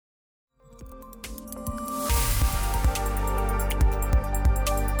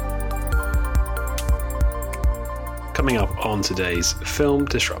coming up on today's Film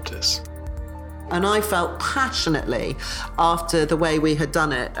Disruptors. And I felt passionately after the way we had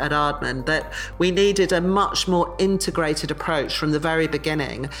done it at Aardman that we needed a much more integrated approach from the very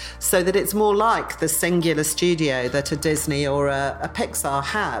beginning so that it's more like the singular studio that a Disney or a Pixar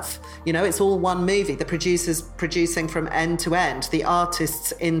have. You know, it's all one movie, the producers producing from end to end, the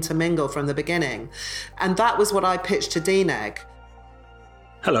artists intermingle from the beginning. And that was what I pitched to DNEG.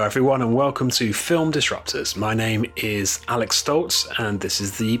 Hello everyone and welcome to Film Disruptors. My name is Alex Stoltz and this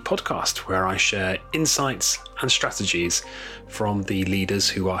is the podcast where I share insights and strategies from the leaders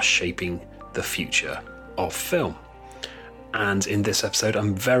who are shaping the future of film. And in this episode,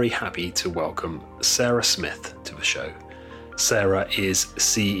 I'm very happy to welcome Sarah Smith to the show. Sarah is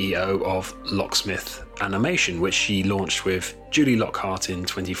CEO of Locksmith Animation, which she launched with Julie Lockhart in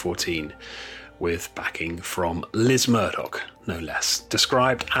 2014. With backing from Liz Murdoch, no less.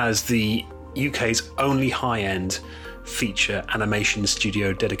 Described as the UK's only high-end feature animation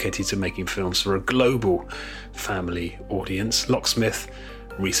studio dedicated to making films for a global family audience, Locksmith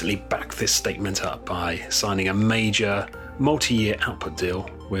recently backed this statement up by signing a major multi-year output deal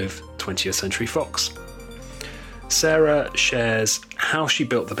with 20th Century Fox. Sarah shares how she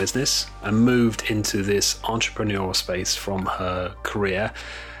built the business and moved into this entrepreneurial space from her career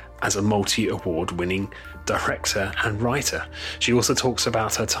as a multi-award-winning director and writer. She also talks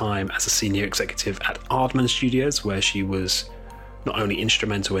about her time as a senior executive at Aardman Studios, where she was not only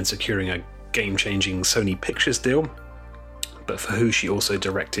instrumental in securing a game-changing Sony Pictures deal, but for who she also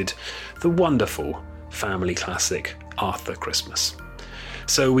directed the wonderful family classic Arthur Christmas.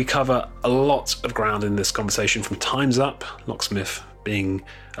 So we cover a lot of ground in this conversation, from Time's Up, Locksmith being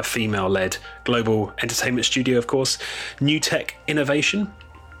a female-led global entertainment studio, of course, new tech innovation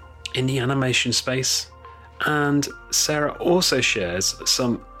in the animation space, and Sarah also shares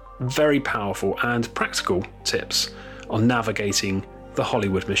some very powerful and practical tips on navigating the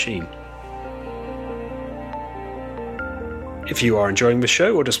Hollywood machine. If you are enjoying the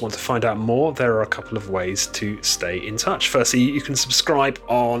show or just want to find out more, there are a couple of ways to stay in touch. Firstly, you can subscribe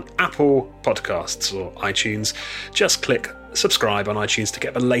on Apple Podcasts or iTunes. Just click subscribe on iTunes to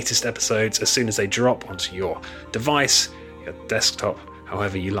get the latest episodes as soon as they drop onto your device, your desktop,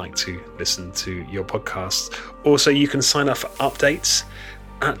 however you like to listen to your podcasts. Also, you can sign up for updates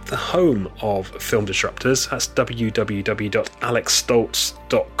at the home of Film Disruptors. That's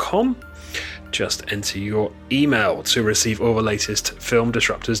www.alexstoltz.com. Just enter your email to receive all the latest Film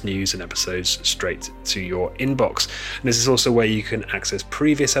Disruptors news and episodes straight to your inbox. And this is also where you can access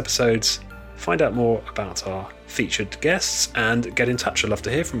previous episodes, find out more about our featured guests, and get in touch. I'd love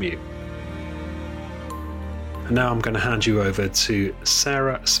to hear from you. And now I'm going to hand you over to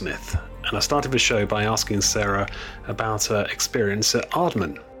Sarah Smith. And I started the show by asking Sarah about her experience at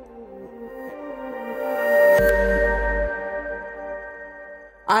Aardman.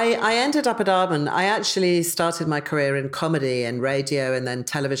 I ended up at Aardman. I actually started my career in comedy and radio and then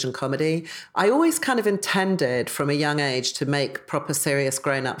television comedy. I always kind of intended from a young age to make proper serious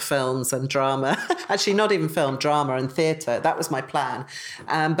grown-up films and drama. Actually, not even film, drama and theatre. That was my plan.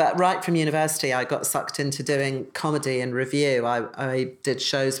 But right from university, I got sucked into doing comedy and review. I did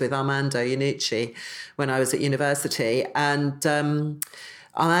shows with Armando Iannucci when I was at university. And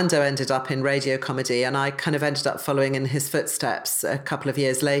Armando ended up in radio comedy, and I kind of ended up following in his footsteps a couple of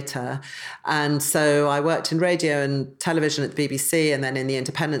years later. And so I worked in radio and television at the BBC and then in the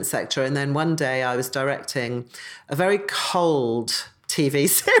independent sector. And then one day I was directing a very cold TV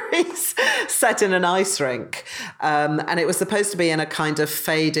series set in an ice rink. And it was supposed to be in a kind of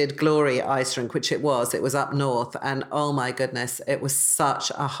faded glory ice rink, which it was. It was up north. And oh my goodness, it was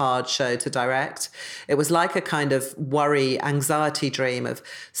such a hard show to direct. It was like a kind of anxiety dream of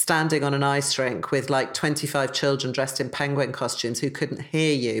standing on an ice rink with like 25 children dressed in penguin costumes who couldn't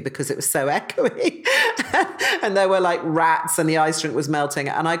hear you because it was so echoey. And there were like rats and the ice rink was melting.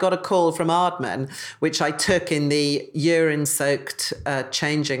 And I got a call from Aardman, which I took in the urine-soaked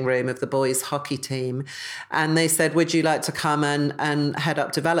changing room of the boys' hockey team. And they said, would you like to come and head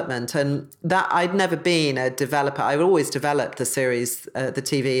up development? And that I'd never been a developer. I'd always developed the series, the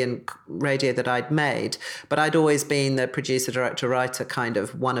TV and radio that I'd made, but I'd always been the producer, director, writer, kind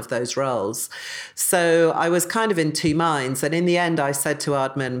of one of those roles. So I was kind of in two minds. And in the end, I said to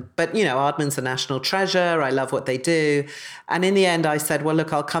Aardman, but you know, Aardman's a national treasure. I love what they do. And in the end, I said, well,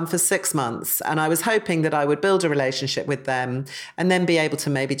 look, I'll come for 6 months. And I was hoping that I would build a relationship with them and then be able to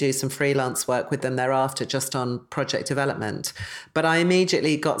maybe do some freelance work with them thereafter, just on project development. But I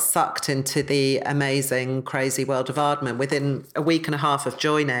immediately got sucked into the amazing, crazy world of Aardman. Within a week and a half of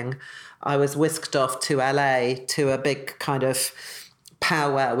joining, I was whisked off to LA to a big kind of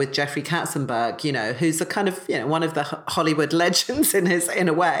powwow with Jeffrey Katzenberg, who's a kind of, one of the Hollywood legends in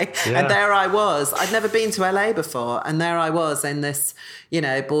a way. Yeah. And there I was. I'd never been to LA before. And there I was in this,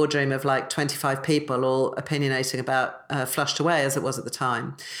 boardroom of like 25 people all opinionating about Flushed Away, as it was at the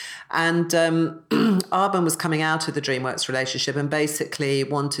time. And Arbon was coming out of the DreamWorks relationship and basically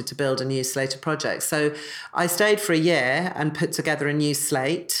wanted to build a new slate of projects. So I stayed for a year and put together a new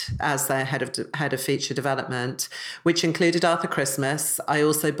slate as their head of feature development, which included Arthur Christmas. I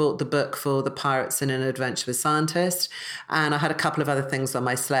also bought the book for The Pirates in an Adventure with Scientist, and I had a couple of other things on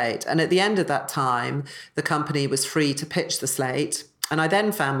my slate. And at the end of that time, the company was free to pitch the slate. And I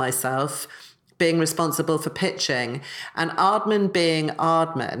then found myself being responsible for pitching. And Aardman being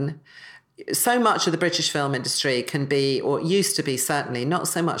Aardman, so much of the British film industry can be, or used to be certainly, not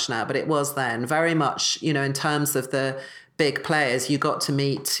so much now, but it was then, very much, in terms of the big players, you got to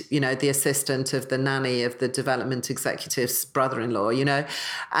meet, the assistant of the nanny of the development executive's brother-in-law,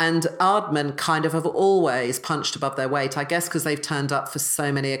 and Aardman kind of have always punched above their weight, I guess because they've turned up for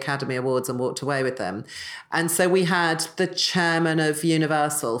so many Academy Awards and walked away with them. And so we had the chairman of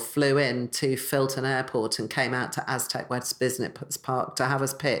Universal flew in to Filton Airport and came out to Aztec West Business Park to have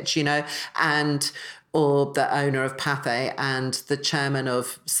us pitch, or the owner of Pathé and the chairman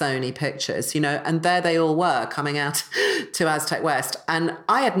of Sony Pictures, and there they all were coming out to Aztec West. And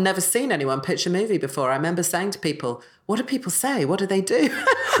I had never seen anyone pitch a movie before. I remember saying to people, what do people say? What do they do?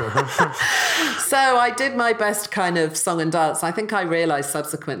 So I did my best kind of song and dance. I think I realized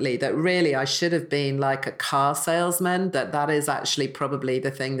subsequently that really I should have been like a car salesman, that is actually probably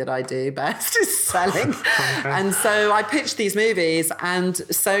the thing that I do best is selling. Okay. And so I pitched these movies and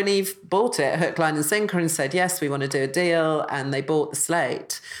Sony bought it, hook, line and sinker, and said, yes, we want to do a deal. And they bought the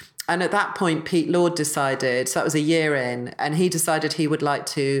slate. And at that point, Pete Lord decided, so that was a year in, and he decided he would like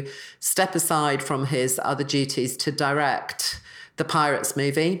to step aside from his other duties to direct the Pirates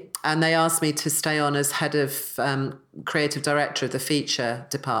movie. And they asked me to stay on as head of creative director of the feature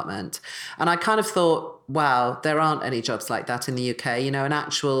department. And I kind of thought, wow, there aren't any jobs like that in the UK, an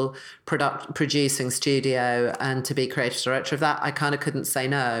actual producing studio, and to be creative director of that, I kind of couldn't say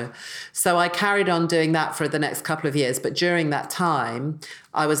no. So I carried on doing that for the next couple of years. But during that time,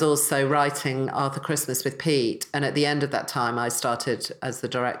 I was also writing Arthur Christmas with Pete. And at the end of that time, I started as the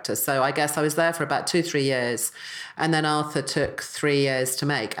director. So I guess I was there for about 2-3 years. And then Arthur took 3 years to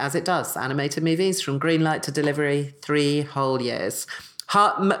make, as it does, animated movies from greenlight to delivery, 3 whole years.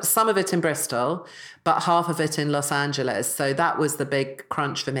 Some of it in Bristol, but half of it in Los Angeles. So that was the big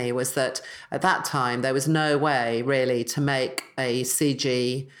crunch for me, was that at that time, there was no way really to make a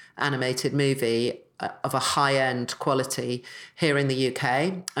CG animated movie of a high-end quality here in the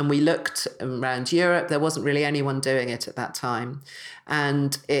UK. And we looked around Europe, there wasn't really anyone doing it at that time.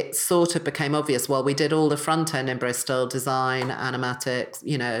 And it sort of became obvious, well, we did all the front end in Bristol, design, animatics,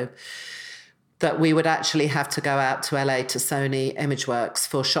 that we would actually have to go out to LA to Sony Imageworks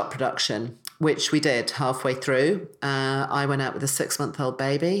for shot production, which we did halfway through. I went out with a 6-month-old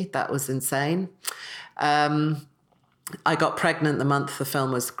baby. That was insane. I got pregnant the month the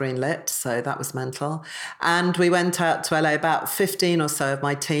film was greenlit, so that was mental. And we went out to LA. About 15 or so of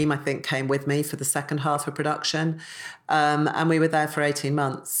my team, I think, came with me for the second half of production. And we were there for 18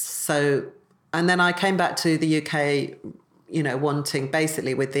 months. So, and then I came back to the UK, wanting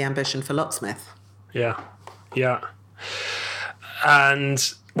basically with the ambition for Locksmith. Yeah.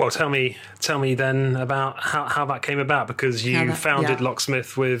 And well, tell me then about how that came about, because you founded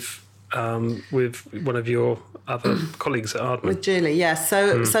Locksmith with one of your other colleagues at Aardman. With Julie, yes.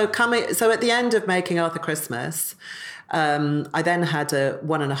 So at the end of making Arthur Christmas, I then had a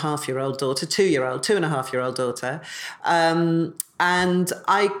 1.5-year-old daughter, 2.5-year-old daughter. And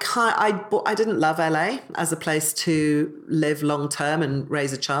I didn't love LA as a place to live long term and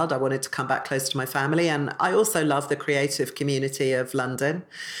raise a child. I wanted to come back close to my family. And I also love the creative community of London.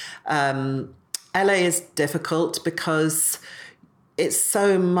 LA is difficult because there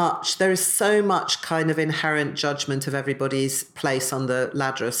is so much kind of inherent judgment of everybody's place on the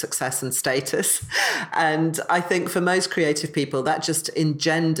ladder of success and status. And I think for most creative people, that just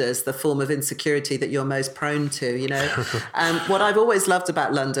engenders the form of insecurity that you're most prone to, What I've always loved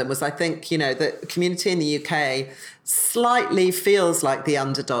about London was, I think, the community in the UK slightly feels like the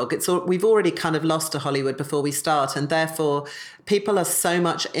underdog. We've already kind of lost to Hollywood before we start, and therefore people are so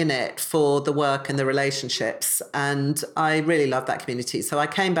much in it for the work and the relationships. And I really love that community. So I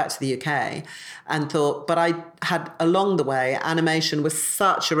came back to the UK and thought, but I had along the way, animation was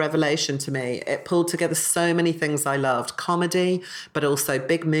such a revelation to me. It pulled together so many things I loved, comedy, but also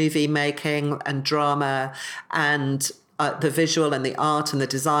big movie making and drama. And the visual and the art and the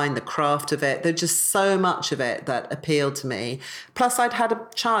design, the craft of it. There's just so much of it that appealed to me. Plus, I'd had a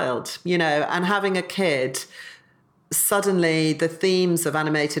child, and having a kid, suddenly the themes of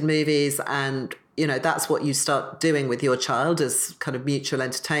animated movies and that's what you start doing with your child as kind of mutual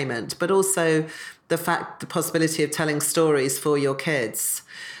entertainment, but also the possibility of telling stories for your kids.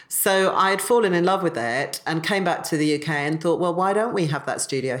 So I had fallen in love with it and came back to the UK and thought, well, why don't we have that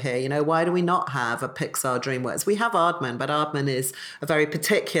studio here? Why do we not have a Pixar DreamWorks? We have Aardman, but Aardman is a very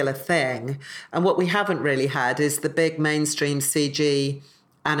particular thing. And what we haven't really had is the big mainstream CG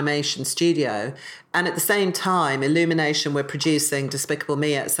animation studio. And at the same time, Illumination were producing Despicable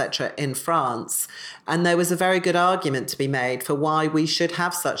Me, etc. in France. And there was a very good argument to be made for why we should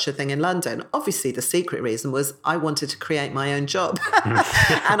have such a thing in London. Obviously, the secret reason was I wanted to create my own job.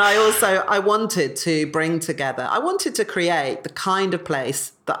 And I wanted to bring together, I wanted to create the kind of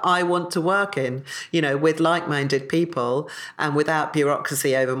place that I want to work in, with like-minded people and without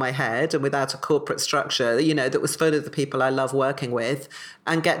bureaucracy over my head and without a corporate structure, that was full of the people I love working with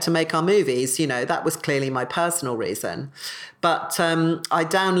and get to make our movies. That was clearly my personal reason. But I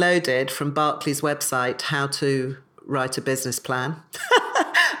downloaded from Barclays website how to write a business plan.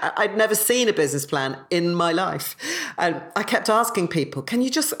 I'd never seen a business plan in my life. And I kept asking people,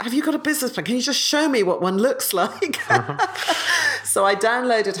 have you got a business plan? Can you just show me what one looks like? So I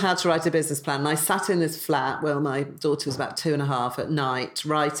downloaded how to write a business plan. And I sat in this flat where my daughter was about 2.5 at night,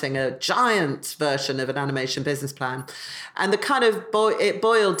 writing a giant version of an animation business plan. And the kind of it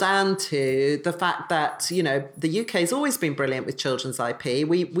boiled down to the fact that, the UK has always been brilliant with children's IP.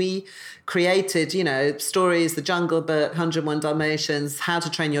 We created, stories, The Jungle Book, 101 Dalmatians, How to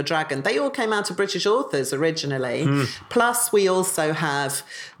Train Your Dragon. They all came out of British authors originally. Plus, we also have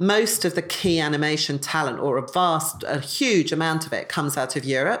most of the key animation talent, or a huge amount of it comes out of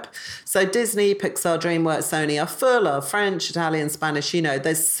Europe. So Disney, Pixar, DreamWorks, Sony are full of French, Italian, Spanish.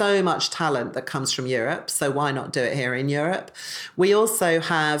 There's so much talent that comes from Europe. So why not do it here in Europe? We also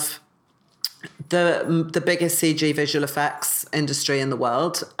have the biggest CG visual effects industry in the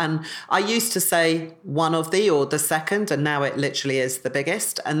world. And I used to say one of or the second, and now it literally is the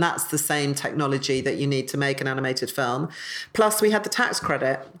biggest. And that's the same technology that you need to make an animated film. Plus, we had the tax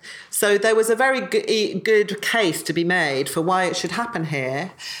credit. So there was a very good case to be made for why it should happen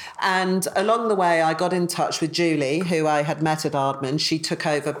here. And along the way, I got in touch with Julie, who I had met at Aardman. She took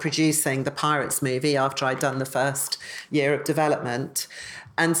over producing the Pirates movie after I'd done the first year of development,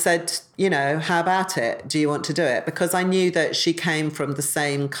 and said, how about it? Do you want to do it? Because I knew that she came from the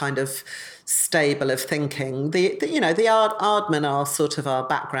same kind of stable of thinking. The Aardman are sort of our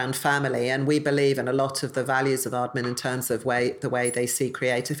background family, and we believe in a lot of the values of Aardman in terms of the way they see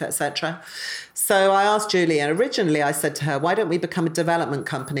creative, etc. So I asked Julie, and originally I said to her, why don't we become a development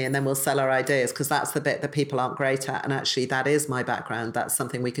company and then we'll sell our ideas? Because that's the bit that people aren't great at. And actually, that is my background. That's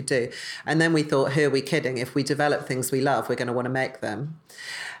something we could do. And then we thought, who are we kidding? If we develop things we love, we're going to want to make them.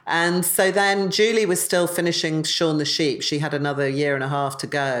 And so then Julie was still finishing Shaun the Sheep. She had another 1.5 years to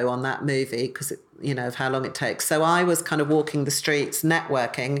go on that movie because, of how long it takes. So I was kind of walking the streets,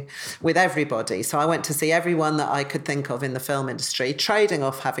 networking with everybody. So I went to see everyone that I could think of in the film industry, trading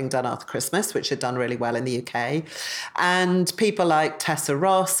off having done Arthur Christmas, which had done really well in the UK. And people like Tessa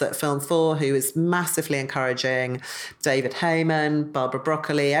Ross at Film 4, who was massively encouraging, David Heyman, Barbara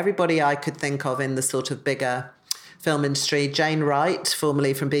Broccoli, everybody I could think of in the sort of bigger film industry. Jane Wright,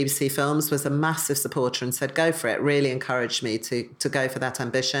 formerly from BBC Films, was a massive supporter and said, go for it, really encouraged me to go for that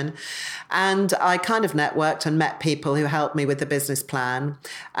ambition. And I kind of networked and met people who helped me with the business plan.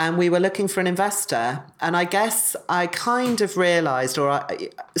 And we were looking for an investor. And I guess I kind of realised,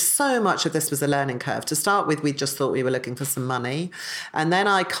 so much of this was a learning curve. To start with, we just thought we were looking for some money. And then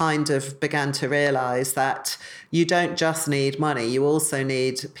I kind of began to realise that you don't just need money, you also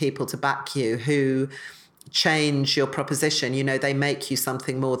need people to back you who change your proposition. They make you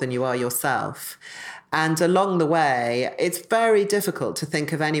something more than you are yourself. And along the way, it's very difficult to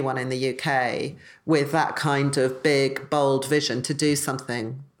think of anyone in the UK with that kind of big, bold vision to do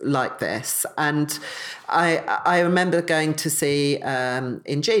something like this. And I remember going to see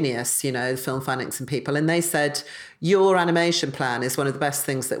Ingenious, Film Financing people, and they said, your animation plan is one of the best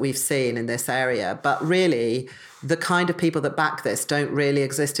things that we've seen in this area. But really, the kind of people that back this don't really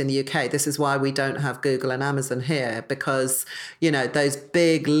exist in the UK. This is why we don't have Google and Amazon here, because, those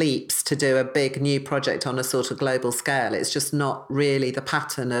big leaps to do a big new project on a sort of global scale, it's just not really the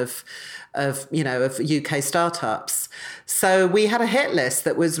pattern of UK startups. So we had a hit list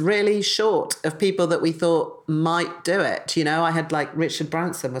that was really short of people that we thought might do it. I had Richard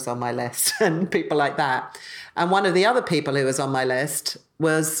Branson was on my list and people like that. And one of the other people who was on my list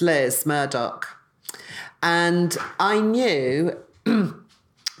was Liz Murdoch. And I knew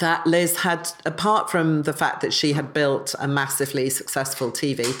that Liz had, apart from the fact that she had built a massively successful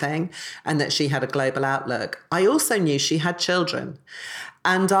TV thing and that she had a global outlook, I also knew she had children.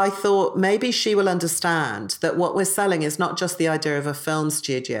 And I thought maybe she will understand that what we're selling is not just the idea of a film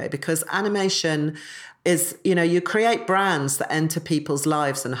studio, because animation is, you create brands that enter people's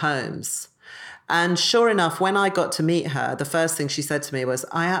lives and homes. And sure enough, when I got to meet her, the first thing she said to me was,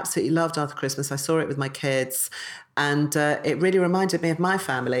 I absolutely loved Arthur Christmas. I saw it with my kids and it really reminded me of my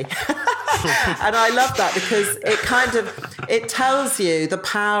family. And I love that because it tells you the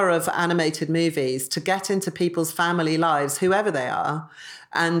power of animated movies to get into people's family lives, whoever they are,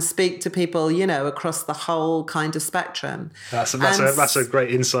 and speak to people, across the whole kind of spectrum. That's a great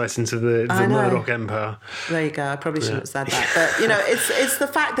insight into the Murdoch empire. There you go. I probably shouldn't have said that. But, it's the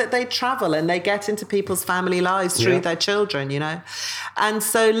fact that they travel and they get into people's family lives through their children, And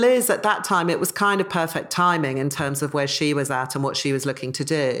so Liz, at that time, it was kind of perfect timing in terms of where she was at and what she was looking to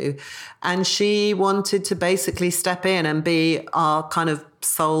do. And she wanted to basically step in and be our kind of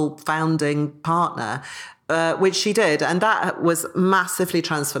sole founding partner. Which she did. And that was massively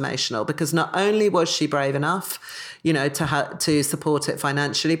transformational because not only was she brave enough, to support it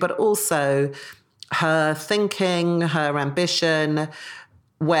financially, but also her thinking, her ambition,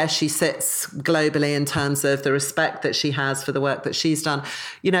 where she sits globally in terms of the respect that she has for the work that she's done.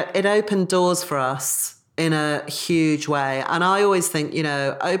 It opened doors for us in a huge way. And I always think,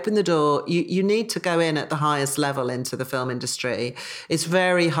 open the door. You need to go in at the highest level into the film industry. It's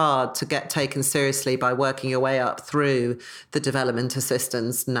very hard to get taken seriously by working your way up through the development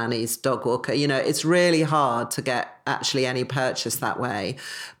assistants, nannies, dog walker. It's really hard to get actually any purchase that way.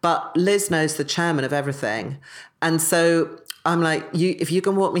 But Liz knows the chairman of everything. And so I'm like, if you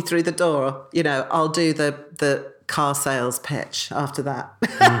can walk me through the door, I'll do the car sales pitch after that.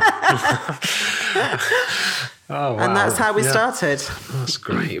 Oh, wow. And that's how we started. That's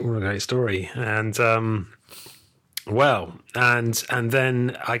great. What a great story. And and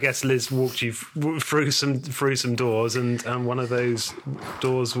then I guess Liz walked you through some doors, and one of those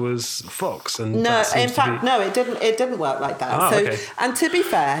doors was Fox. And no, in fact, no, it didn't work like that. Oh, so, okay. And to be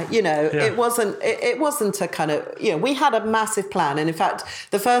fair, it wasn't a kind of, we had a massive plan. And in fact,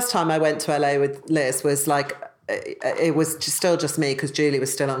 the first time I went to LA with Liz was like, it was still just me because Julie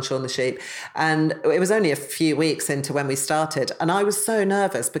was still on Shaun the Sheep. And it was only a few weeks into when we started. And I was so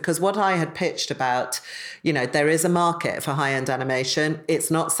nervous because what I had pitched about, there is a market for high-end animation. It's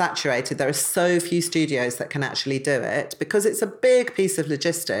not saturated. There are so few studios that can actually do it because it's a big piece of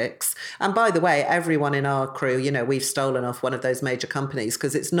logistics. And by the way, everyone in our crew, we've stolen off one of those major companies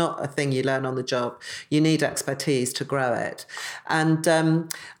because it's not a thing you learn on the job. You need expertise to grow it. And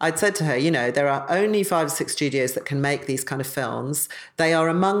I'd said to her, there are only 5 or 6 studios that can make these kind of films. They are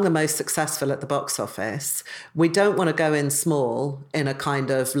among the most successful at the box office. We don't want to go in small in a kind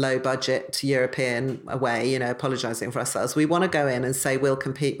of low budget European way, apologizing for ourselves. We want to go in and say we'll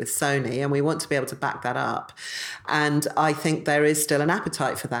compete with Sony, and we want to be able to back that up. And I think there is still an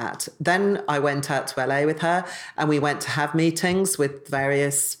appetite for that. Then I went out to LA with her and we went to have meetings with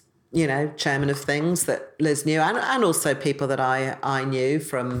various chairman of things that Liz knew and also people that I knew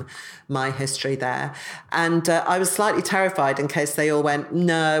from my history there. And I was slightly terrified in case they all went,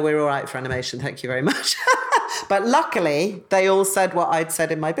 no, we're all right for animation. Thank you very much. But luckily, they all said what I'd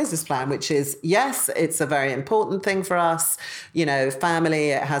said in my business plan, which is, yes, it's a very important thing for us.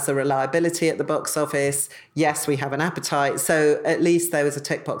 Family, it has a reliability at the box office. Yes, we have an appetite. So at least there was a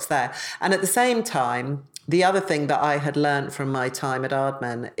tick box there. And at the same time, the other thing that I had learned from my time at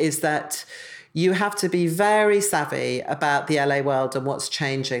Aardman is that you have to be very savvy about the LA world and what's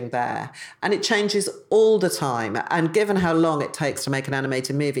changing there. And it changes all the time. And given how long it takes to make an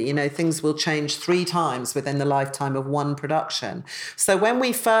animated movie, things will change 3 times within the lifetime of one production. So when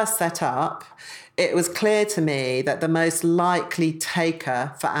we first set up, it was clear to me that the most likely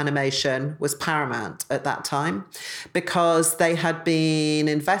taker for animation was Paramount at that time, because they had been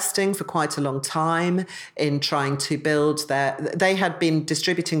investing for quite a long time in trying to build they had been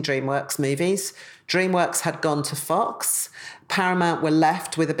distributing DreamWorks movies. DreamWorks had gone to Fox. Paramount were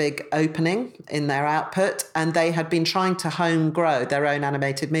left with a big opening in their output, and they had been trying to home grow their own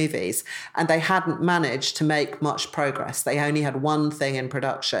animated movies, and they hadn't managed to make much progress. They only had one thing in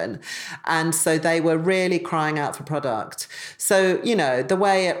production. And so they were really crying out for product. So, the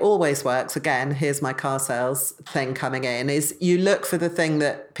way it always works, again, here's my car sales thing coming in, is you look for the thing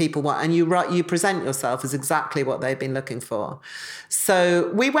that people want and you present yourself as exactly what they've been looking for.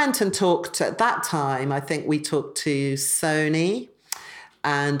 So we went and talked at that time, I think we talked to Sony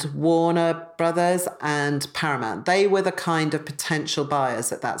and Warner Brothers and Paramount. They were the kind of potential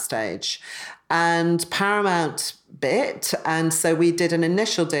buyers at that stage. And Paramount bit. And so we did an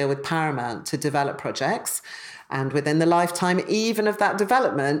initial deal with Paramount to develop projects. And within the lifetime, even of that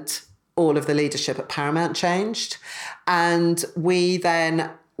development, all of the leadership at Paramount changed. And we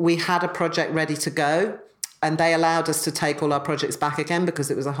had a project ready to go. And they allowed us to take all our projects back again because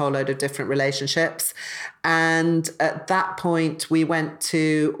it was a whole load of different relationships. And at that point, we went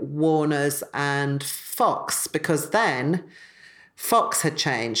to Warner's and Fox, because then Fox had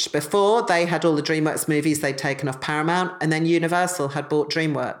changed. Before, they had all the DreamWorks movies they'd taken off Paramount, and then Universal had bought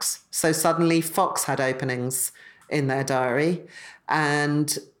DreamWorks. So suddenly Fox had openings in their diary,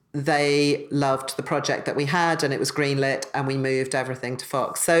 and they loved the project that we had, and it was greenlit, and we moved everything to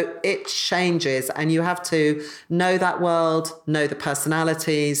Fox. So it changes, and you have to know that world, know the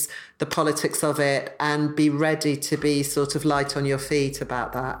personalities, the politics of it, and be ready to be sort of light on your feet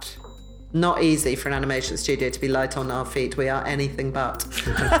about that. Not easy for an animation studio to be light on our feet. We are anything but.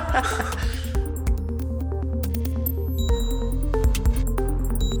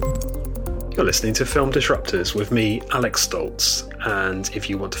 You're listening to Film Disruptors with me, Alex Stoltz. And if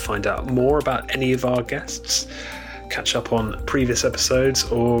you want to find out more about any of our guests, catch up on previous episodes,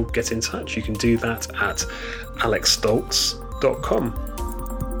 or get in touch, you can do that at alexstoltz.com.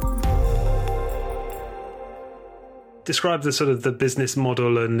 Describe the sort of the business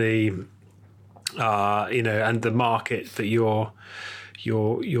model and the, and the market that you're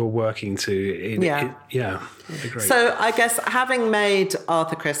working to. That'd be great. So I guess having made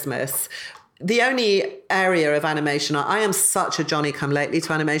Arthur Christmas, the only area of animation, I am such a Johnny-come-lately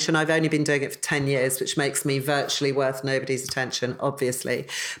to animation. I've only been doing it for 10 years, which makes me virtually worth nobody's attention, obviously.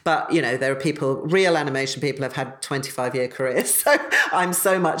 But, there are people, real animation people have had 25-year careers. So I'm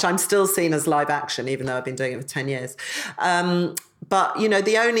still seen as live action, even though I've been doing it for 10 years. But,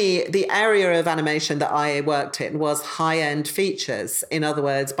 the area of animation that I worked in was high-end features. In other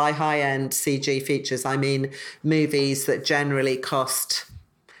words, by high-end CG features, I mean movies that generally cost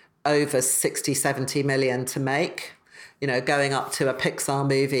over 60, 70 million to make, going up to a Pixar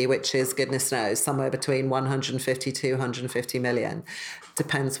movie, which is, goodness knows, somewhere between 150, 250 million.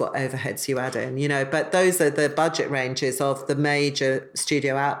 Depends what overheads you add in, but those are the budget ranges of the major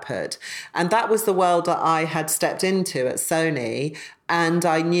studio output. And that was the world that I had stepped into at Sony. And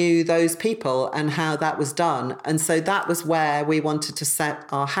I knew those people and how that was done. And so that was where we wanted to set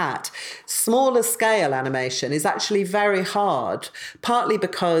our hat. Smaller scale animation is actually very hard, partly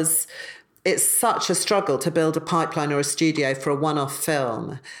because it's such a struggle to build a pipeline or a studio for a one-off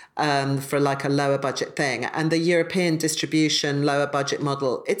film, for like a lower budget thing. And the European distribution lower budget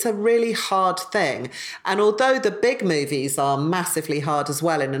model, it's a really hard thing. And although the big movies are massively hard as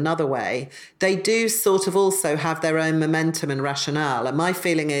well in another way, they do sort of also have their own momentum and rationale. And my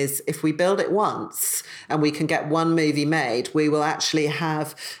feeling is if we build it once and we can get one movie made, we will actually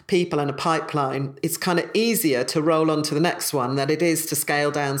have people in a pipeline. It's kind of easier to roll on to the next one than it is to scale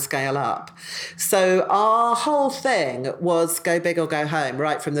down, scale up. So our whole thing was go big or go home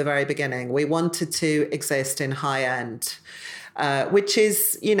right from the very beginning. We wanted to exist in high end, which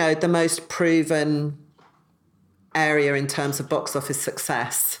is, the most proven area in terms of box office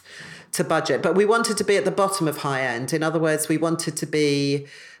success to budget. But we wanted to be at the bottom of high end. In other words, we wanted to be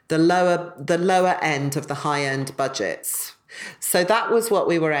the lower end of the high end budgets. So that was what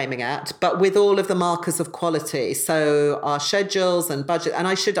we were aiming at, but with all of the markers of quality. So our schedules and budget, and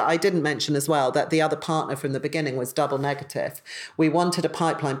I didn't mention as well that the other partner from the beginning was Double Negative. We wanted a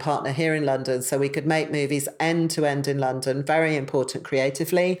pipeline partner here in London so we could make movies end to end in London, very important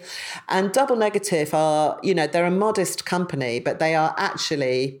creatively. And Double Negative are, they're a modest company, but they are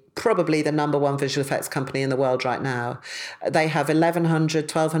actually probably the number one visual effects company in the world right now. They have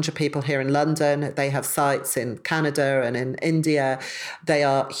 1,200 people here in London. They have sites in Canada and in India. They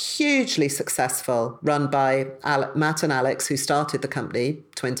are hugely successful, run by Matt and Alex, who started the company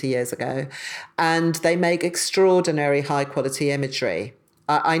 20 years ago. And they make extraordinary high quality imagery.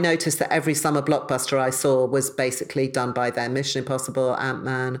 I noticed that every summer blockbuster I saw was basically done by them. Mission Impossible,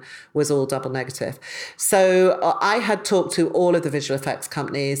 Ant-Man was all Double Negative. So I had talked to all of the visual effects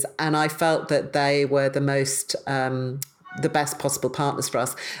companies, and I felt that they were the best possible partners for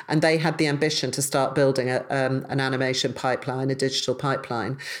us. And they had the ambition to start building an animation pipeline, a digital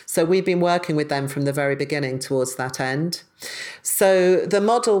pipeline. So we've been working with them from the very beginning towards that end. So the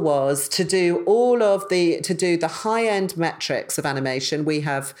model was to do the high-end metrics of animation. We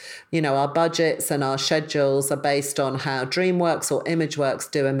have, our budgets and our schedules are based on how DreamWorks or ImageWorks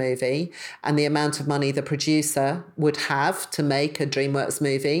do a movie and the amount of money the producer would have to make a DreamWorks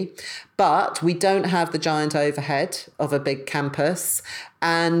movie. But we don't have the giant overhead of a big campus,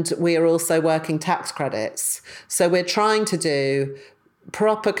 and we are also working tax credits. So we're trying to do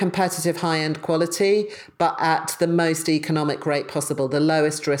proper competitive high-end quality, but at the most economic rate possible, the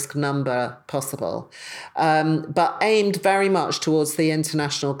lowest risk number possible, but aimed very much towards the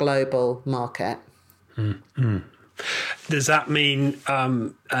international global market. Mm-hmm. Does that mean,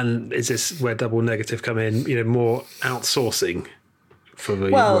 and is this where Double Negative come in, more outsourcing for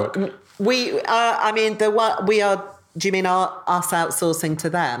the work? We are. Do you mean us outsourcing to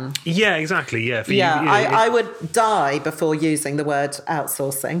them? Yeah, exactly. Yeah. I would die before using the word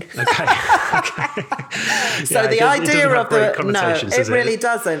outsourcing. Okay. So the idea of it really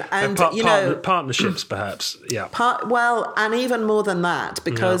doesn't. And partnerships, perhaps. Yeah. And even more than that,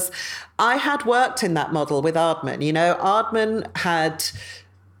 because I had worked in that model with Aardman. Aardman had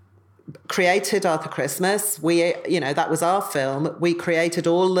created Arthur Christmas. That was our film. We created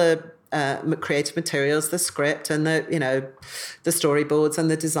all the creative materials, the script and the storyboards and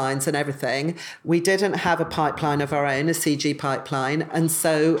the designs and everything. We didn't have a pipeline of our own, a CG pipeline. And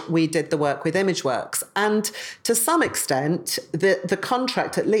so we did the work with ImageWorks. And to some extent, the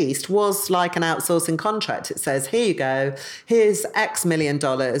contract at least was like an outsourcing contract. It says, here you go, here's X million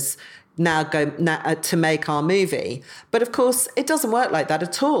dollars. Now to make our movie. But of course, it doesn't work like that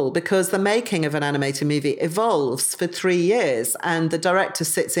at all, because the making of an animated movie evolves for 3 years and the director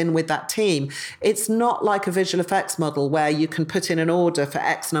sits in with that team. It's not like a visual effects model where you can put in an order for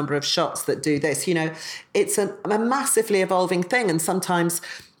X number of shots that do this. It's a massively evolving thing. And sometimes,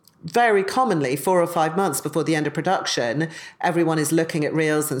 very commonly, 4 or 5 months before the end of production, everyone is looking at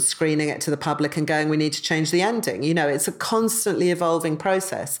reels and screening it to the public and going, we need to change the ending. It's a constantly evolving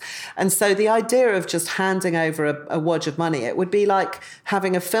process. And so the idea of just handing over a wodge of money, it would be like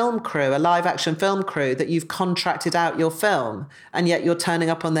having a film crew, a live action film crew that you've contracted out your film, and yet you're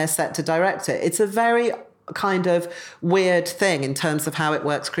turning up on their set to direct it. It's a very kind of weird thing in terms of how it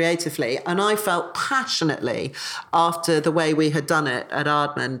works creatively. And I felt passionately after the way we had done it at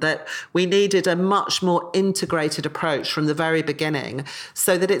Aardman that we needed a much more integrated approach from the very beginning,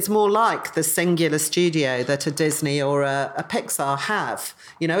 so that it's more like the singular studio that a Disney or a Pixar have.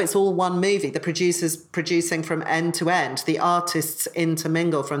 It's all one movie. The producers producing from end to end. The artists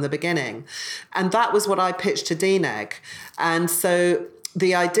intermingle from the beginning. And that was what I pitched to DNEG. And so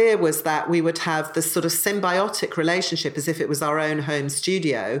the idea was that we would have this sort of symbiotic relationship as if it was our own home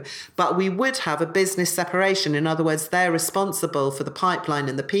studio, but we would have a business separation. In other words, they're responsible for the pipeline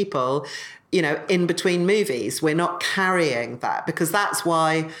and the people, in between movies. We're not carrying that, because that's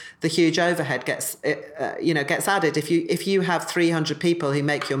why the huge overhead gets added. If you have 300 people who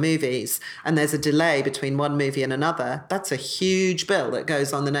make your movies and there's a delay between one movie and another, that's a huge bill that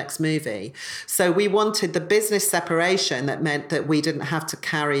goes on the next movie. So we wanted the business separation that meant that we didn't have to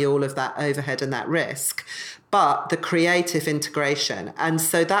carry all of that overhead and that risk, but the creative integration. And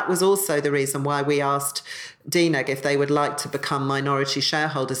so that was also the reason why we asked DNEG if they would like to become minority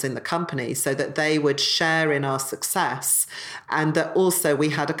shareholders in the company, so that they would share in our success, and that also we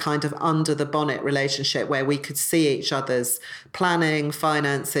had a kind of under the bonnet relationship where we could see each other's planning,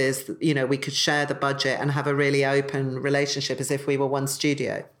 finances, we could share the budget and have a really open relationship as if we were one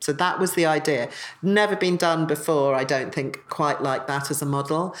studio. So that was the idea. Never been done before, I don't think, quite like that as a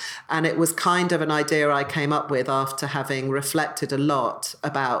model. And it was kind of an idea I came up with after having reflected a lot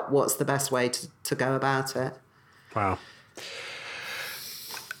about what's the best way to go about it. Wow.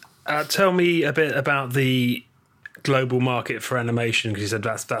 Tell me a bit about the global market for animation, because you said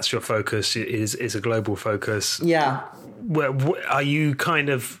that's your focus, is a global focus. Yeah. Are you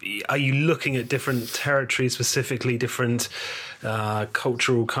looking at different territories specifically, different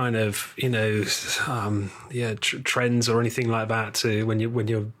cultural kind of trends or anything like that to when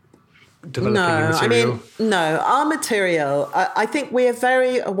you're developing your material? No, our material, I think we are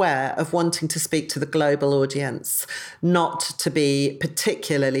very aware of wanting to speak to the global audience, not to be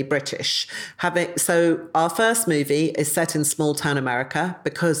particularly British. So our first movie is set in small town America,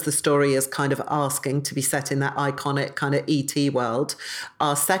 because the story is kind of asking to be set in that iconic kind of E.T. world.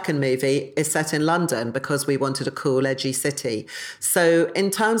 Our second movie is set in London, because we wanted a cool, edgy city. So in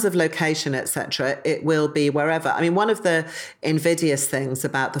terms of location, etc., it will be wherever. I mean, one of the invidious things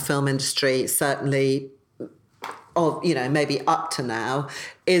about the film industry, certainly maybe up to now,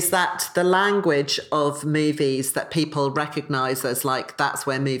 is that the language of movies that people recognize as like, that's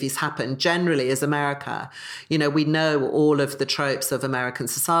where movies happen, generally is America. You know, we know all of the tropes of American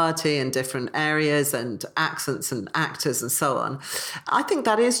society and different areas and accents and actors and so on. I think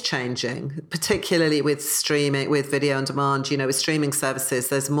that is changing, particularly with streaming, with video on demand. You know, with streaming services,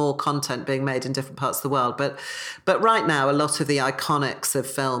 there's more content being made in different parts of the world. But right now, a lot of the iconics of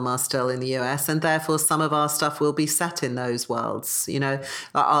film are still in the US, and therefore some of our stuff will be set in those worlds. You know,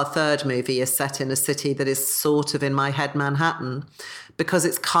 our third movie is set in a city that is sort of, in my head, Manhattan, because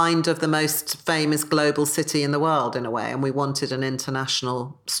it's kind of the most famous global city in the world in a way, and we wanted an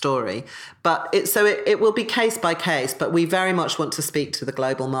international story. But it will be case by case, but we very much want to speak to the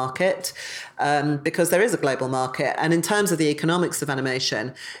global market, because there is a global market. And in terms of the economics of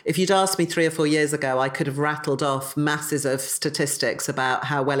animation, if you'd asked me 3 or 4 years ago, I could have rattled off masses of statistics about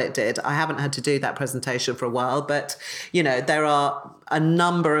how well it did. I haven't had to do that presentation for a while, but, you know, there are a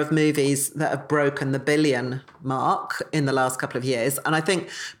number of movies that have broken the billion mark in the last couple of years. And I think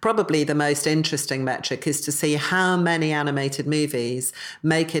probably the most interesting metric is to see how many animated movies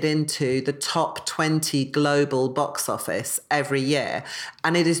make it into the top 20 global box office every year.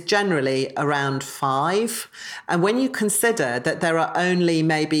 And it is generally around 5. And when you consider that there are only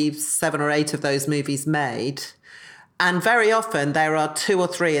maybe 7 or 8 of those movies made, and very often there are 2 or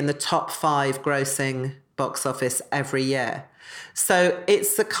 3 in the top 5 grossing box office every year. So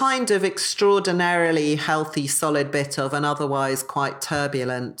it's a kind of extraordinarily healthy, solid bit of an otherwise quite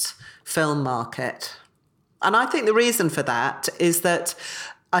turbulent film market. And I think the reason for that is that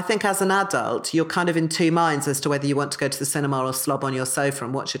I think as an adult, you're kind of in two minds as to whether you want to go to the cinema or slob on your sofa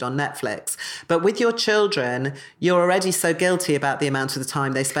and watch it on Netflix. But with your children, you're already so guilty about the amount of the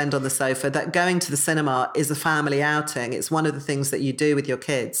time they spend on the sofa that going to the cinema is a family outing. It's one of the things that you do with your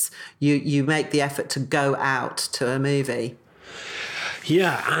kids. You make the effort to go out to a movie.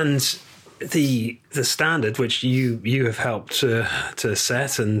 Yeah, and the standard which you have helped to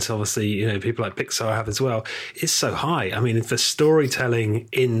set, and obviously, you know, people like Pixar have as well, is so high. I mean, the storytelling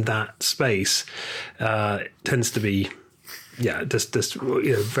in that space tends to be, just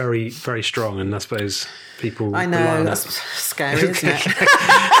you know, very, very strong. And I suppose people, I know, that's scary, isn't it?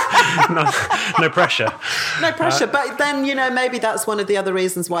 No pressure. No pressure. But then, you know, maybe that's one of the other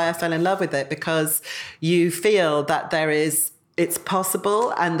reasons why I fell in love with it, because you feel that it's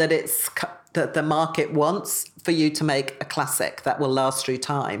possible, and that that the market wants for you to make a classic that will last through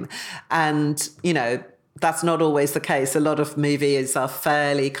time. And, you know, that's not always the case. A lot of movies are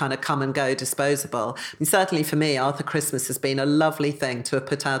fairly kind of come and go, disposable. I mean, certainly for me, Arthur Christmas has been a lovely thing to have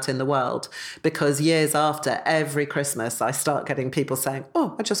put out in the world, because years after, every Christmas, I start getting people saying,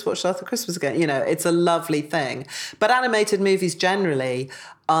 oh, I just watched Arthur Christmas again. You know, it's a lovely thing. But animated movies generally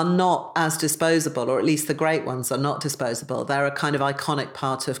are not as disposable, or at least the great ones are not disposable. They're a kind of iconic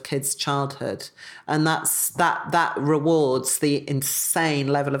part of kids' childhood. And that rewards the insane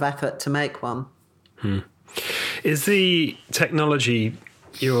level of effort to make one. Is the technology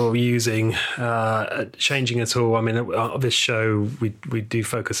you're using changing at all? I mean, on this show, we do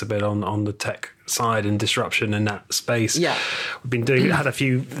focus a bit on the tech side and disruption in that space. Yeah, we've been had a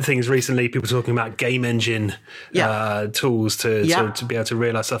few things recently. People talking about game engine tools to be able to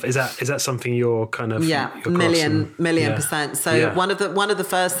realize stuff. Is that something you're kind of million percent? So one of the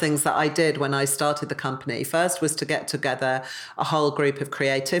first things that I did when I started the company first was to get together a whole group of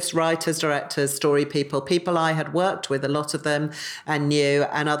creatives, writers, directors, story people I had worked with, a lot of them, and knew,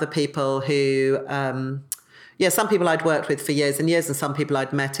 and other people who some people I'd worked with for years and years, and some people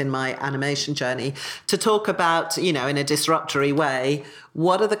I'd met in my animation journey, to talk about, you know, in a disruptory way,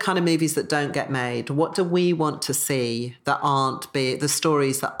 what are the kind of movies that don't get made? What do we want to see that the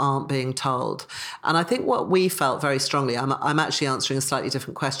stories that aren't being told? And I think what we felt very strongly, I'm actually answering a slightly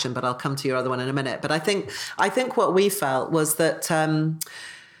different question, but I'll come to your other one in a minute. But I think what we felt was that,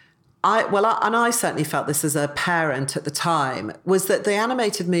 I certainly felt this as a parent at the time, was that the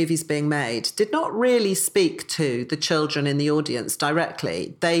animated movies being made did not really speak to the children in the audience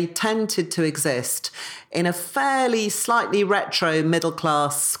directly. They tended to exist in a fairly slightly retro middle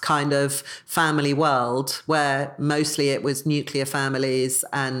class kind of family world, where mostly it was nuclear families,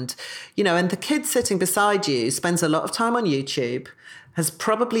 and, you know, and the kid sitting beside you spends a lot of time on YouTube, has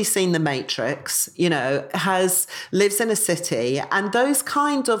probably seen The Matrix, you know, lives in a city, and those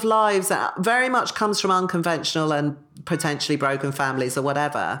kind of lives that very much comes from unconventional and potentially broken families or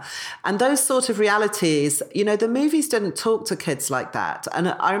whatever. And those sort of realities, you know, the movies didn't talk to kids like that. And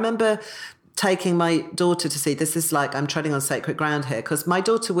I remember taking my daughter to see, this is like, I'm treading on sacred ground here, because my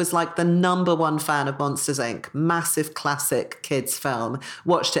daughter was like the #1 fan of Monsters, Inc., massive classic kids film,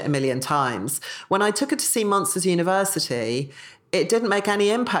 watched it a million times. When I took her to see Monsters University, it didn't make any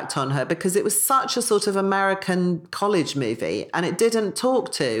impact on her because it was such a sort of American college movie and it didn't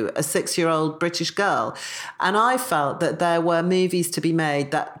talk to a 6-year-old British girl. And I felt that there were movies to be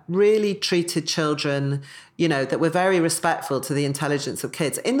made that really treated children, you know, that were very respectful to the intelligence of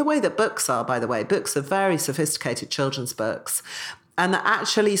kids, in the way that books are, by the way. Books are very sophisticated children's books. And that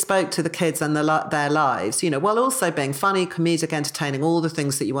actually spoke to the kids and their lives, you know, while also being funny, comedic, entertaining, all the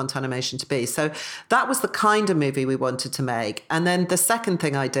things that you want animation to be. So that was the kind of movie we wanted to make. And then the second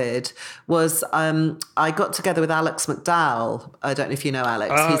thing I did was I got together with Alex McDowell. I don't know if you know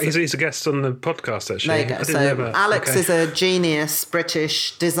Alex. He's a guest on the podcast, actually. There you go. So Alex is a genius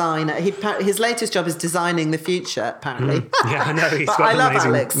British designer. His latest job is designing the future, apparently. Yeah, I know. He's but got I an love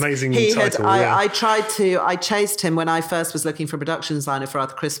amazing, Alex. amazing title. I chased him when I first was looking for a production designer for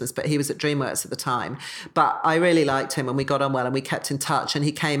Arthur Christmas, but he was at DreamWorks at the time. But I really liked him and we got on well and we kept in touch, and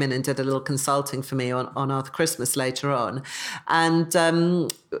he came in and did a little consulting for me on Arthur Christmas later on. And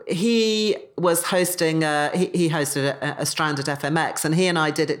he was hosting, he hosted a Strand at FMX, and he and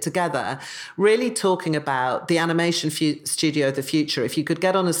I did it together, really talking about the animation studio of the future. If you could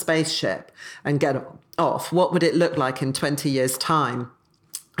get on a spaceship and get off, what would it look like in 20 years' time?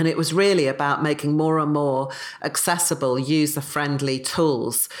 And it was really about making more and more accessible, user-friendly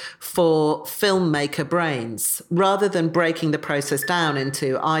tools for filmmaker brains, rather than breaking the process down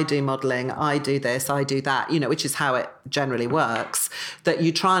into I do modelling, I do this, I do that, you know, which is how it generally works, that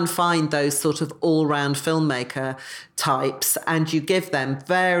you try and find those sort of all-round filmmaker types and you give them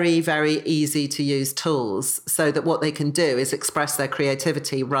very, very easy to use tools so that what they can do is express their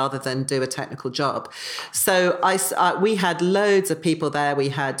creativity rather than do a technical job. So we had loads of people there. We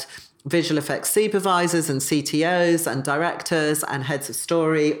had visual effects supervisors and CTOs and directors and heads of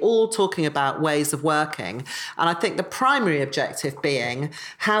story, all talking about ways of working. And I think the primary objective being,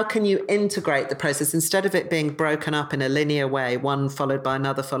 how can you integrate the process instead of it being broken up in a linear way, one followed by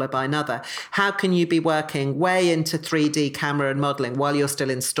another, followed by another? How can you be working way into 3D camera and modeling while you're still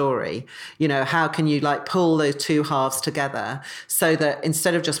in story? You know, how can you like pull those two halves together so that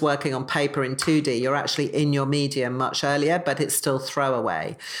instead of just working on paper in 2D, you're actually in your medium much earlier, but it's still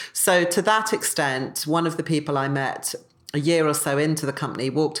throwaway. So to that extent, one of the people I met a year or so into the company,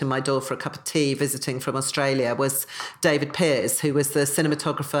 walked in my door for a cup of tea visiting from Australia, was David Pearce, who was the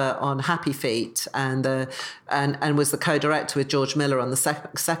cinematographer on Happy Feet and was the co-director with George Miller on the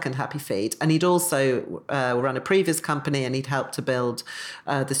second Happy Feet. And he'd also run a previous company, and he'd helped to build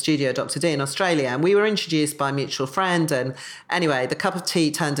the studio Dr. D in Australia. And we were introduced by a mutual friend. And anyway, the cup of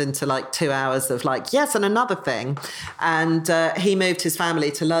tea turned into like 2 hours of like, yes, and another thing. And he moved his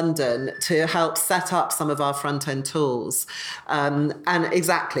family to London to help set up some of our front-end tools. And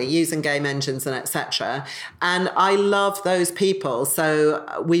exactly using game engines and etc. And I love those people.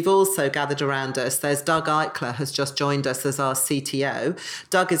 So we've also gathered around us. There's Doug Eichler has just joined us as our CTO.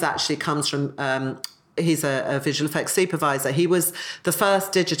 Doug comes from he's a visual effects supervisor. He was the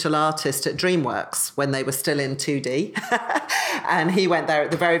first digital artist at DreamWorks when they were still in 2D. And he went there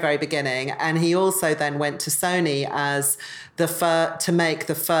at the very, very beginning. And he also then went to Sony as to make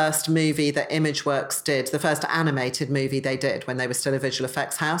the first movie that ImageWorks did, the first animated movie they did when they were still a visual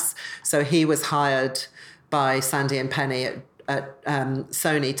effects house. So he was hired by Sandy and Penny at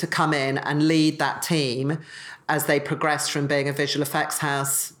Sony to come in and lead that team as they progressed from being a visual effects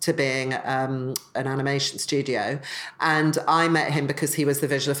house to being an animation studio. And I met him because he was the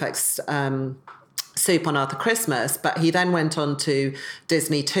visual effects soup on Arthur Christmas, but he then went on to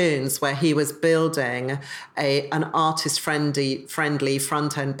Disney Toons, where he was building an artist-friendly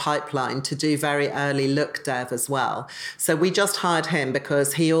front-end pipeline to do very early look dev as well. So we just hired him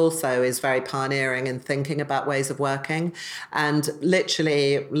because he also is very pioneering in thinking about ways of working. And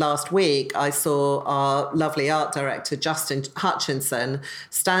literally last week, I saw our lovely art director, Justin Hutchinson,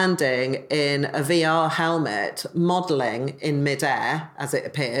 standing in a VR helmet, modelling in midair, as it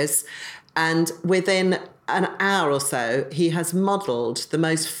appears. And within an hour or so, he has modelled the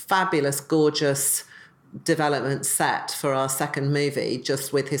most fabulous, gorgeous development set for our second movie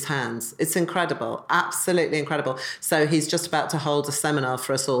just with his hands. It's incredible, absolutely incredible. So he's just about to hold a seminar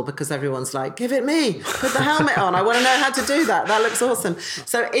for us all because everyone's like, give it me, put the helmet on. I want to know how to do that. That looks awesome.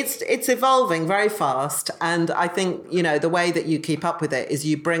 So it's evolving very fast. And I think, you know, the way that you keep up with it is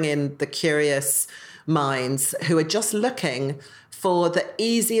you bring in the curious minds who are just looking for the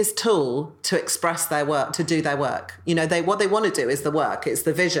easiest tool to express their work, to do their work. You know, what they want to do is the work. It's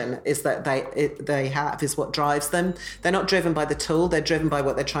the vision is that they have is what drives them. They're not driven by the tool. They're driven by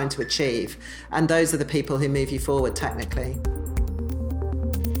what they're trying to achieve. And those are the people who move you forward technically.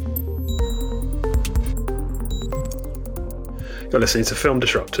 You're listening to Film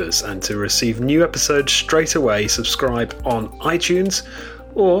Disruptors, and to receive new episodes straight away, subscribe on iTunes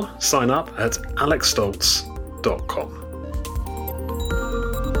or sign up at alexstoltz.com.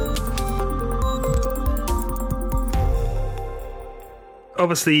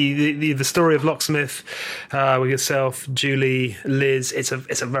 Obviously, the story of Locksmith with yourself, Julie, Liz, it's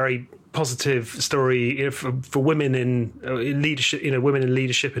a very positive story for women in leadership, women in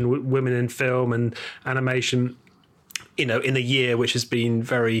leadership and women in film and animation. In a year which has been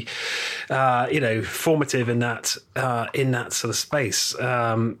very, formative in that sort of space.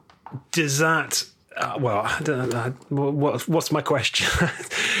 Does that? I don't know. What's my question?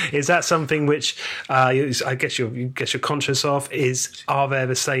 Is that something which I guess you're conscious of? Are there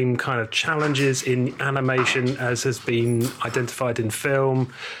the same kind of challenges in animation as has been identified in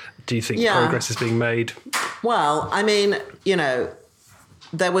film? Do you think progress is being made? Well, I mean,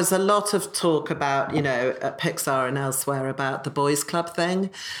 there was a lot of talk about, at Pixar and elsewhere about the Boys Club thing.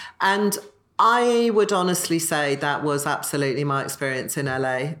 And I would honestly say that was absolutely my experience in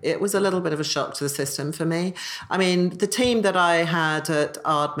LA. It was a little bit of a shock to the system for me. I mean, the team that I had at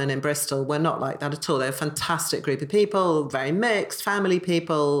Aardman in Bristol were not like that at all. They're a fantastic group of people, very mixed, family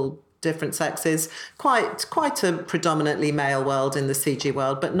people, different sexes, quite a predominantly male world in the CG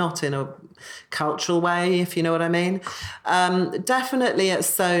world, but not in a cultural way, if you know what I mean. Definitely at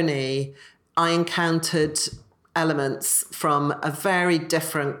Sony, I encountered elements from a very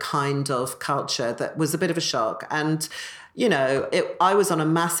different kind of culture that was a bit of a shock. And, I was on a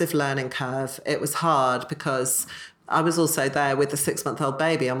massive learning curve. It was hard because I was also there with a 6-month-old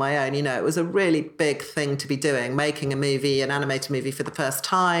baby on my own. It was a really big thing to be doing, making an animated movie for the first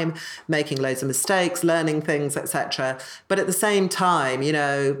time, making loads of mistakes, learning things, etc. But at the same time,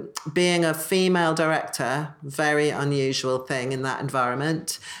 being a female director, very unusual thing in that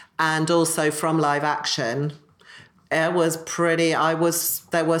environment. And also from live action, it was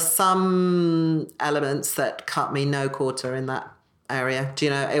there were some elements that cut me no quarter in that area.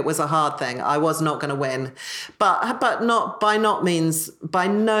 It was a hard thing. I was not going to win, but not by no means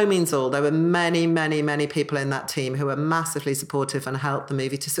all. There were many, many, many people in that team who were massively supportive and helped the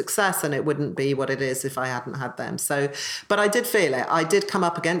movie to success, and it wouldn't be what it is if I hadn't had them. So, but I did feel it. I did come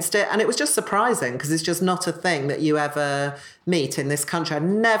up against it, and it was just surprising because it's just not a thing that you ever meet in this country. I'd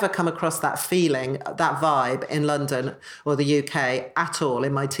never come across that feeling, that vibe in London or the UK at all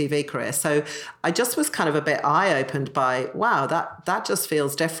in my TV career. So I just was kind of a bit eye-opened by, wow, that just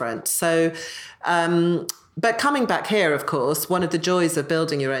feels different. So, but coming back here, of course, one of the joys of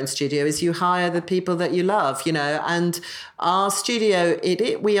building your own studio is you hire the people that you love, and our studio,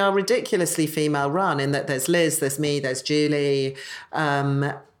 we are ridiculously female run in that there's Liz, there's me, there's Julie,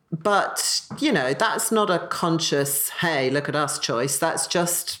 but, that's not a conscious, hey, look at us choice. That's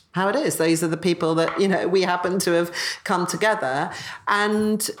just how it is. These are the people that, we happen to have come together.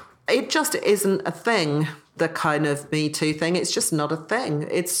 And it just isn't a thing, the kind of Me Too thing. It's just not a thing.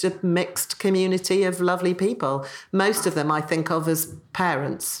 It's a mixed community of lovely people. Most of them I think of as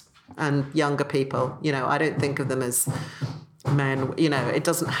parents and younger people. I don't think of them as men. It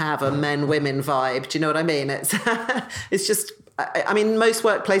doesn't have a men-women vibe. Do you know what I mean? It's just... I mean, most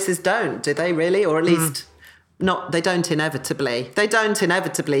workplaces don't, do they really? Or at least they don't inevitably. They don't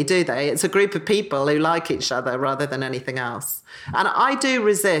inevitably, do they? It's a group of people who like each other rather than anything else. And I do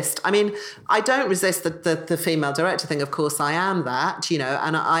resist. I mean, I don't resist the female director thing. Of course, I am that,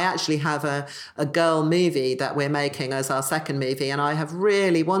 and I actually have a girl movie that we're making as our second movie. And I have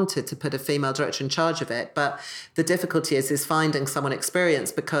really wanted to put a female director in charge of it. But the difficulty is finding someone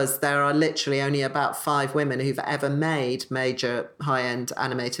experienced because there are literally only about 5 women who've ever made major high-end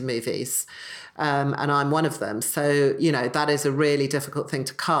animated movies. And I'm one of them. So, that is a really difficult thing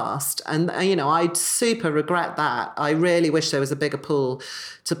to cast. And, I super regret that. I really wish there was a bigger pool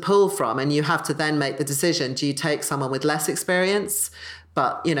to pull from. And you have to then make the decision. Do you take someone with less experience,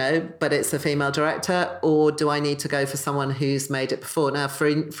 but it's a female director, or do I need to go for someone who's made it before? Now, for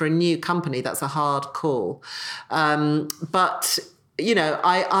a new company, that's a hard call. But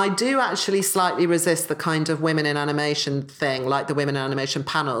I do actually slightly resist the kind of women in animation thing, like the women in animation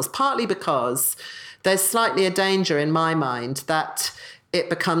panels, partly because there's slightly a danger in my mind that it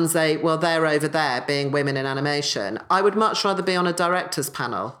becomes they're over there being women in animation. I would much rather be on a director's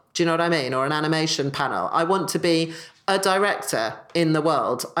panel. Do you know what I mean? Or an animation panel. I want to be a director in the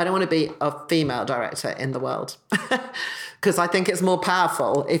world. I don't want to be a female director in the world. Because I think it's more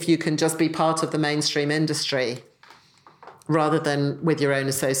powerful if you can just be part of the mainstream industry rather than with your own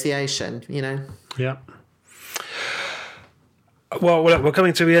association, Yeah. Well, we're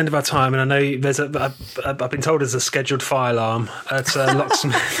coming to the end of our time, and I know I've been told there's a scheduled fire alarm at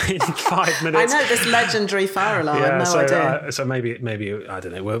Locksmith in 5 minutes. I know this legendary fire alarm. I have no idea. So maybe I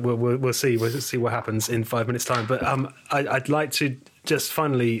don't know. We'll see. We'll see what happens in 5 minutes' time. But I'd like to just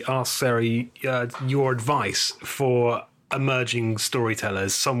finally ask Sarah your advice for emerging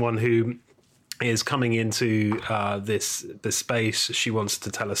storytellers, someone who is coming into this space. She wants to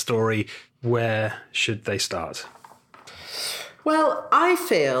tell a story. Where should they start? Well, I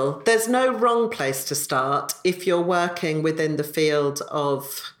feel there's no wrong place to start if you're working within the field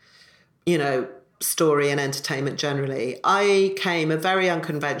of, story and entertainment generally. I came a very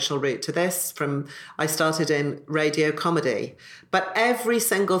unconventional route to this. I started in radio comedy, but every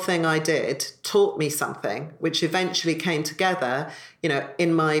single thing I did taught me something, which eventually came together,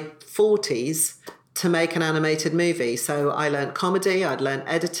 in my 40s to make an animated movie. So I learned comedy, I'd learned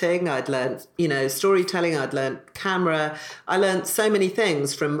editing, I'd learned, storytelling, I'd learned camera. I learned so many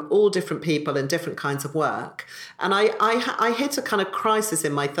things from all different people and different kinds of work. And I hit a kind of crisis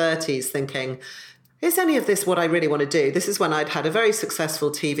in my 30s thinking, is any of this what I really want to do? This is when I'd had a very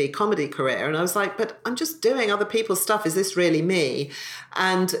successful TV comedy career. And I was like, but I'm just doing other people's stuff. Is this really me?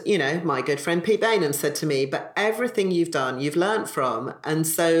 And, my good friend Pete Bainham said to me, but everything you've done, you've learned from. And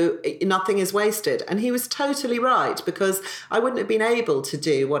so nothing is wasted. And he was totally right, because I wouldn't have been able to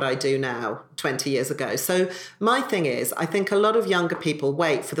do what I do now 20 years ago. So my thing is, I think a lot of younger people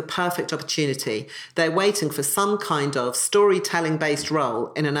wait for the perfect opportunity. They're waiting for some kind of storytelling-based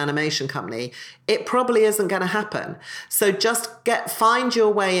role in an animation company. It probably isn't going to happen. So just find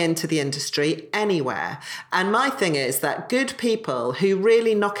your way into the industry anywhere. And my thing is that good people who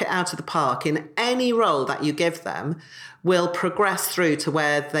really knock it out of the park in any role that you give them will progress through to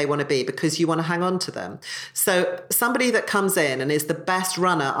where they want to be, because you want to hang on to them. So somebody that comes in and is the best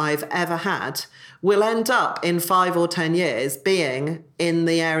runner I've ever had will end up in 5 or 10 years being in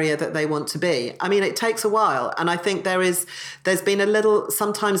the area that they want to be. I mean, it takes a while. And I think there's been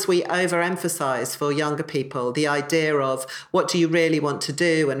sometimes we overemphasize for younger people the idea of what do you really want to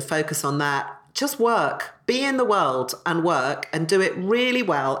do and focus on that. Just work, be in the world and work and do it really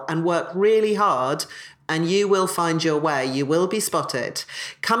well and work really hard, and you will find your way. You will be spotted.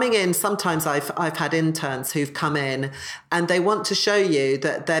 Coming in, sometimes I've had interns who've come in and they want to show you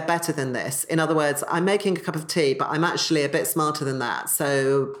that they're better than this. In other words, I'm making a cup of tea, but I'm actually a bit smarter than that.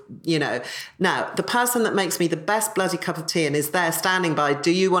 So, now the person that makes me the best bloody cup of tea and is there standing by,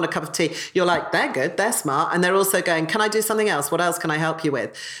 do you want a cup of tea? You're like, they're good, they're smart. And they're also going, can I do something else? What else can I help you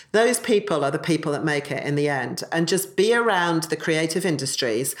with? Those people are the people that make it in the end. And just be around the creative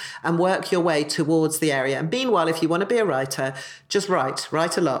industries and work your way towards the area. And meanwhile, if you want to be a writer, just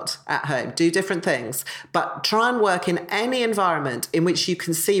write a lot at home, do different things, but try and work in any environment in which you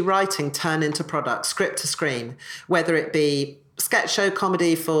can see writing turn into product, script to screen, whether it be sketch show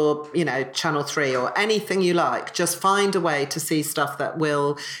comedy for, Channel 3 or anything you like. Just find a way to see stuff that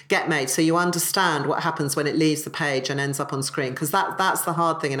will get made so you understand what happens when it leaves the page and ends up on screen, because that's the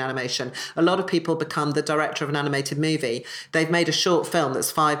hard thing in animation. A lot of people become the director of an animated movie. They've made a short film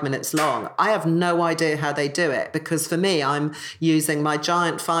that's 5 minutes long. I have no idea how they do it, because for me, I'm using my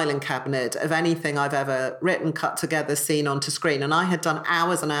giant filing cabinet of anything I've ever written, cut together, seen onto screen. And I had done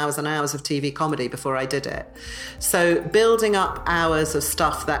hours and hours and hours of TV comedy before I did it. So building up hours of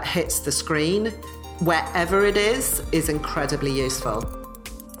stuff that hits the screen, wherever it is incredibly useful.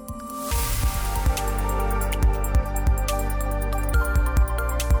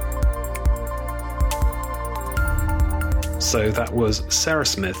 So that was Sarah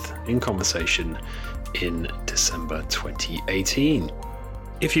Smith in conversation in December 2018.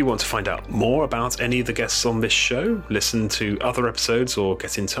 If you want to find out more about any of the guests on this show, listen to other episodes or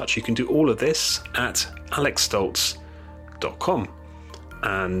get in touch, you can do all of this at alexstoltz.com.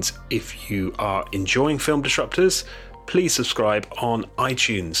 And if you are enjoying Film Disruptors, please subscribe on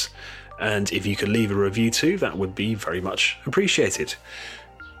iTunes. And if you could leave a review too, that would be very much appreciated.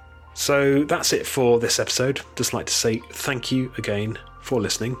 So that's it for this episode. Just like to say thank you again for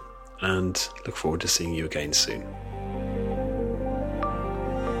listening and look forward to seeing you again soon.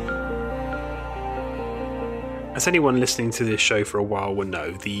 As anyone listening to this show for a while will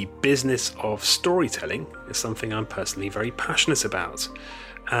know, the business of storytelling is something I'm personally very passionate about.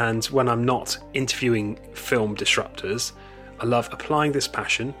 And when I'm not interviewing film disruptors, I love applying this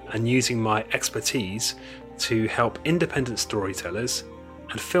passion and using my expertise to help independent storytellers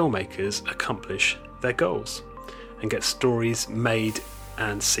and filmmakers accomplish their goals and get stories made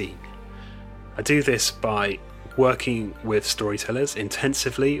and seen. I do this by working with storytellers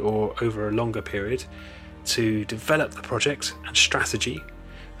intensively or over a longer period to develop the project and strategy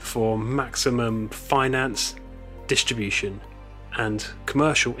for maximum finance, distribution and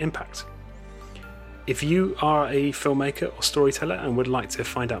commercial impact. If you are a filmmaker or storyteller and would like to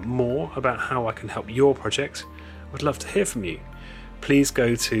find out more about how I can help your project, I would love to hear from you. Please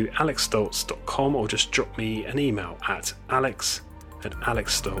go to alexstoltz.com or just drop me an email at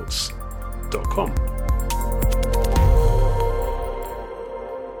alex@alexstoltz.com.